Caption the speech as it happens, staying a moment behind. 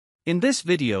In this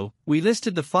video, we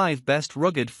listed the 5 best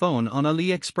rugged phone on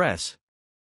AliExpress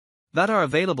that are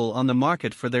available on the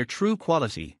market for their true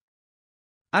quality.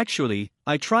 Actually,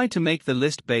 I tried to make the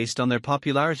list based on their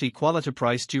popularity, quality,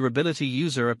 price, durability,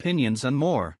 user opinions and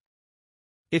more.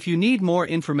 If you need more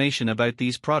information about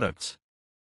these products,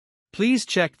 please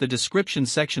check the description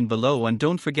section below and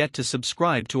don't forget to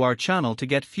subscribe to our channel to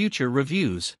get future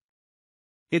reviews.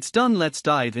 It's done, let's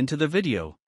dive into the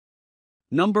video.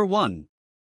 Number 1.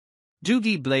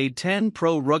 DOOGEE Blade 10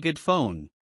 Pro Rugged Phone.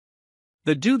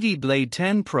 The DOOGEE Blade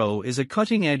 10 Pro is a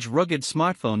cutting-edge rugged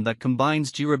smartphone that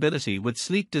combines durability with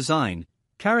sleek design,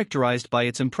 characterized by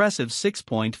its impressive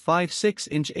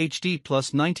 6.56-inch HD plus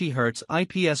 90Hz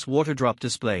IPS waterdrop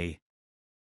display.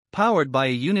 Powered by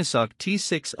a Unisoc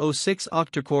T606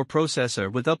 octa-core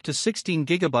processor with up to 16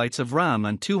 GB of RAM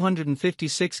and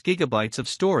 256 GB of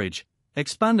storage,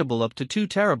 expandable up to 2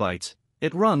 TB,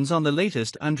 it runs on the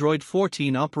latest Android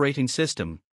 14 operating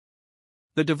system.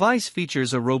 The device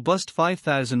features a robust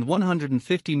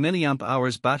 5150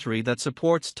 mAh battery that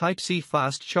supports Type-C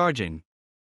fast charging.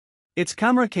 Its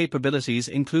camera capabilities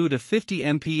include a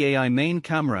 50MP AI main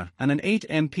camera and an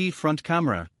 8MP front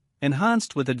camera,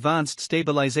 enhanced with advanced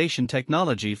stabilization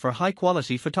technology for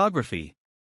high-quality photography.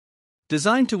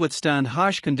 Designed to withstand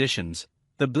harsh conditions,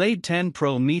 the Blade 10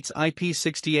 Pro meets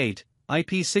IP68,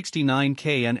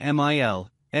 IP69K and MIL,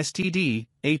 STD,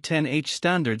 A10H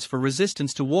standards for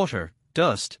resistance to water,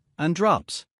 dust, and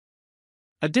drops.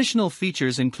 Additional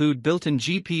features include built-in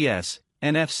GPS,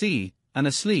 NFC, and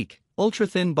a sleek,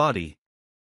 ultra-thin body.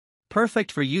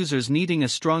 Perfect for users needing a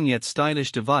strong yet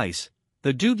stylish device,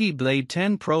 the DOOGEE Blade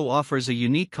 10 Pro offers a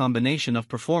unique combination of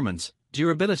performance,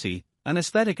 durability, and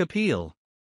aesthetic appeal.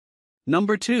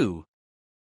 Number 2.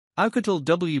 Oukitel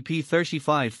WP35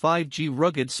 5G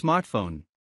Rugged Smartphone.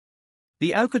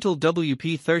 The Oukitel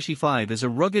WP35 is a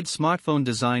rugged smartphone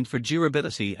designed for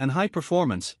durability and high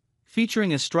performance,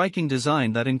 featuring a striking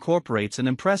design that incorporates an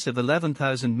impressive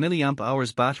 11,000 mAh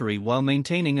battery while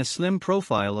maintaining a slim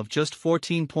profile of just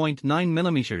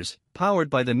 14.9mm, powered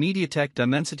by the MediaTek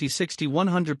Dimensity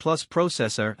 6100 Plus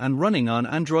processor and running on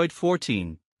Android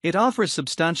 14. It offers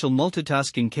substantial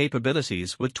multitasking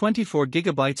capabilities with 24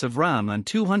 GB of RAM and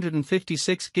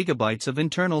 256 GB of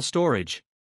internal storage.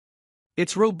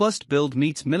 Its robust build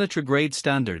meets military-grade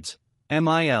standards,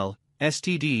 MIL,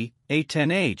 STD,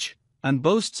 A10H, and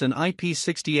boasts an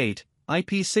IP68,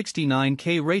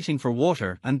 IP69K rating for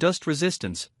water and dust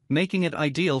resistance, making it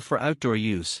ideal for outdoor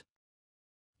use.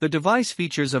 The device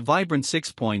features a vibrant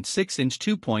 6.6-inch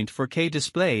 2.4K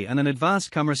display and an advanced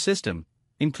camera system,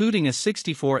 including a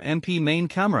 64MP main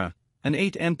camera, an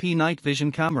 8MP night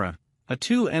vision camera, a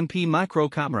 2MP macro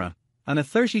camera, and a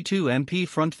 32MP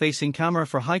front-facing camera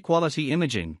for high-quality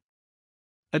imaging.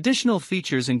 Additional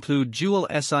features include dual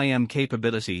SIM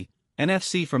capability,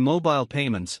 NFC for mobile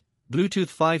payments, Bluetooth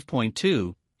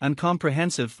 5.2, and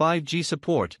comprehensive 5G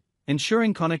support,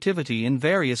 ensuring connectivity in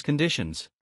various conditions.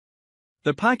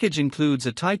 The package includes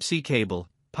a Type-C cable,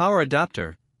 power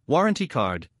adapter, warranty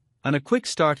card, and a quick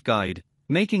start guide,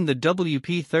 making the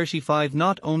WP35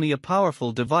 not only a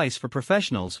powerful device for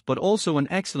professionals but also an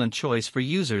excellent choice for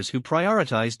users who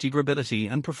prioritize durability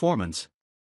and performance.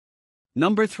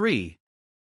 Number 3.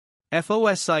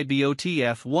 FOSSiBOT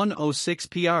F106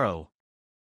 PRO.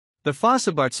 The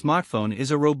FOSSiBOT smartphone is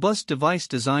a robust device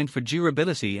designed for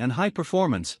durability and high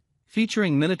performance,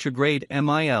 featuring military-grade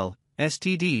MIL,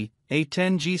 STD,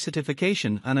 A10G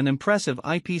certification and an impressive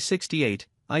IP68,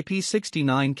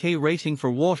 IP69K rating for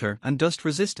water and dust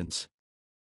resistance.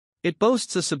 It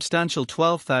boasts a substantial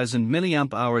 12,000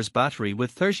 mAh battery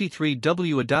with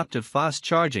 33W adaptive fast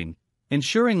charging,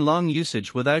 ensuring long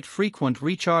usage without frequent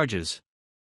recharges.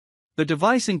 The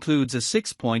device includes a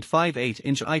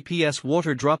 6.58-inch IPS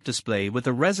water drop display with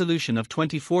a resolution of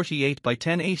 2048 by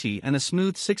 1080 and a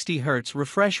smooth 60Hz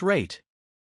refresh rate.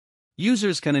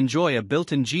 Users can enjoy a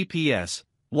built-in GPS,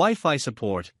 Wi-Fi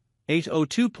support,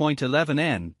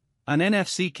 802.11n, and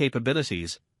NFC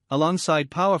capabilities, alongside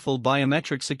powerful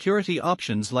biometric security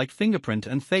options like fingerprint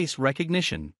and face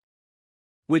recognition.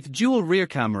 With dual rear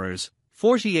cameras,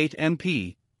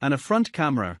 48MP, and a front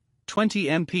camera,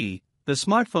 20MP, the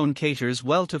smartphone caters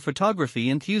well to photography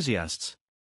enthusiasts.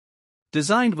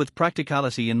 Designed with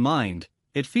practicality in mind,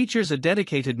 it features a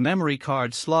dedicated memory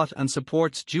card slot and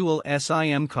supports dual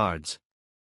SIM cards.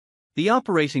 The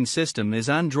operating system is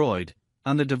Android,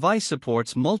 and the device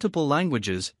supports multiple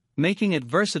languages, making it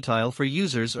versatile for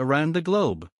users around the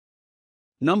globe.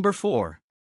 Number 4.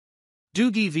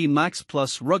 DOOGEE V Max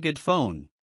Plus Rugged Phone.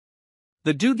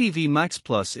 The DOOGEE V Max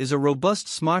Plus is a robust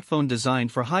smartphone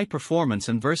designed for high performance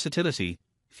and versatility,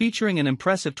 featuring an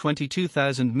impressive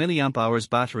 22,000 mAh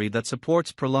battery that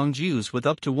supports prolonged use with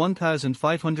up to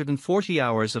 1,540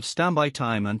 hours of standby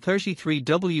time and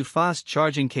 33W fast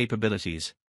charging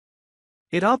capabilities.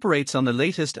 It operates on the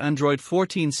latest Android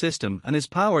 14 system and is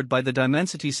powered by the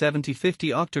Dimensity 7050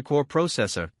 octa-core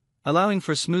processor, allowing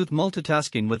for smooth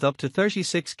multitasking with up to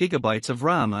 36GB of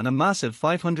RAM and a massive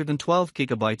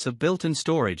 512GB of built-in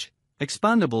storage,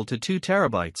 expandable to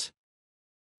 2TB.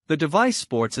 The device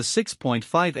sports a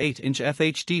 6.58-inch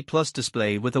FHD Plus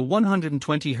display with a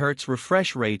 120Hz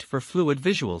refresh rate for fluid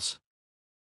visuals.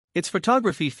 Its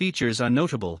photography features are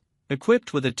notable,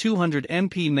 equipped with a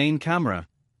 200MP main camera,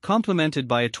 complemented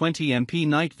by a 20MP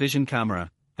night vision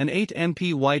camera, an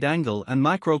 8MP wide-angle and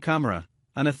macro camera,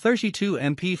 and a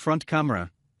 32MP front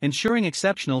camera, ensuring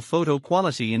exceptional photo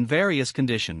quality in various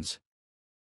conditions.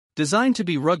 Designed to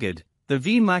be rugged, the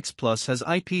V Max Plus has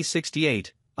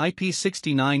IP68,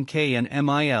 IP69K and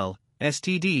MIL,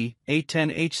 STD,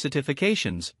 810H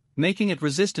certifications, making it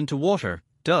resistant to water,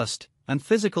 dust, and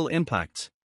physical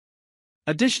impacts.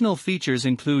 Additional features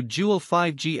include dual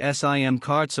 5G SIM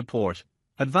card support,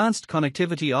 advanced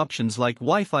connectivity options like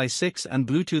Wi-Fi 6 and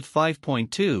Bluetooth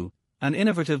 5.2, and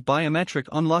innovative biometric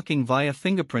unlocking via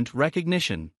fingerprint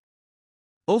recognition.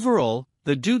 Overall,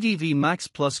 the DOOGEE V Max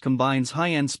Plus combines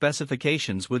high-end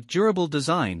specifications with durable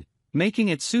design, making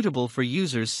it suitable for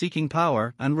users seeking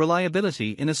power and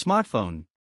reliability in a smartphone.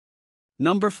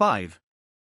 Number 5.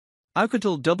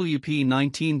 Oukitel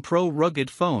WP19 Pro Rugged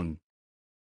Phone.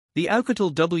 The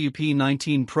Oukitel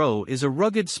WP19 Pro is a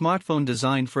rugged smartphone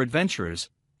designed for adventurers,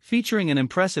 featuring an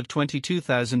impressive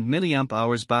 22,000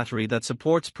 mAh battery that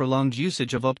supports prolonged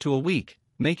usage of up to a week,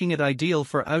 making it ideal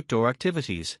for outdoor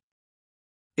activities.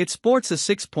 It sports a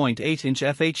 6.8-inch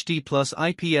FHD Plus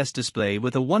IPS display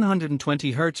with a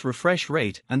 120Hz refresh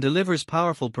rate and delivers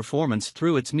powerful performance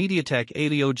through its MediaTek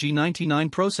Helio G99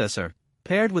 processor,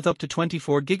 paired with up to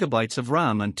 24GB of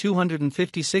RAM and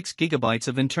 256GB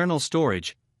of internal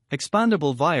storage,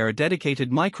 expandable via a dedicated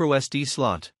microSD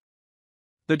slot.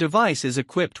 The device is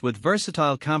equipped with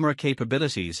versatile camera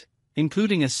capabilities,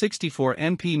 including a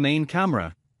 64MP main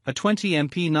camera, a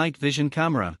 20MP night vision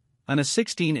camera, and a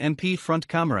 16MP front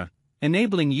camera,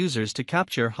 enabling users to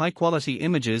capture high-quality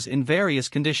images in various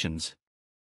conditions.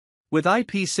 With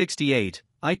IP68,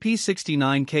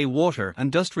 IP69K water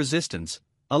and dust resistance,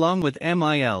 along with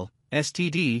MIL,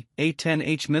 STD,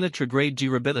 810H military-grade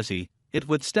durability, it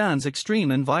withstands extreme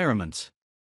environments.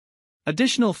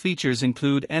 Additional features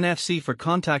include NFC for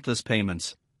contactless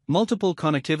payments, multiple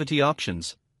connectivity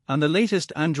options, and the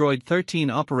latest Android 13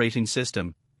 operating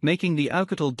system, making the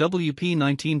Oukitel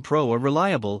WP19 Pro a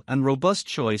reliable and robust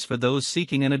choice for those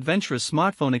seeking an adventurous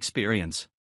smartphone experience.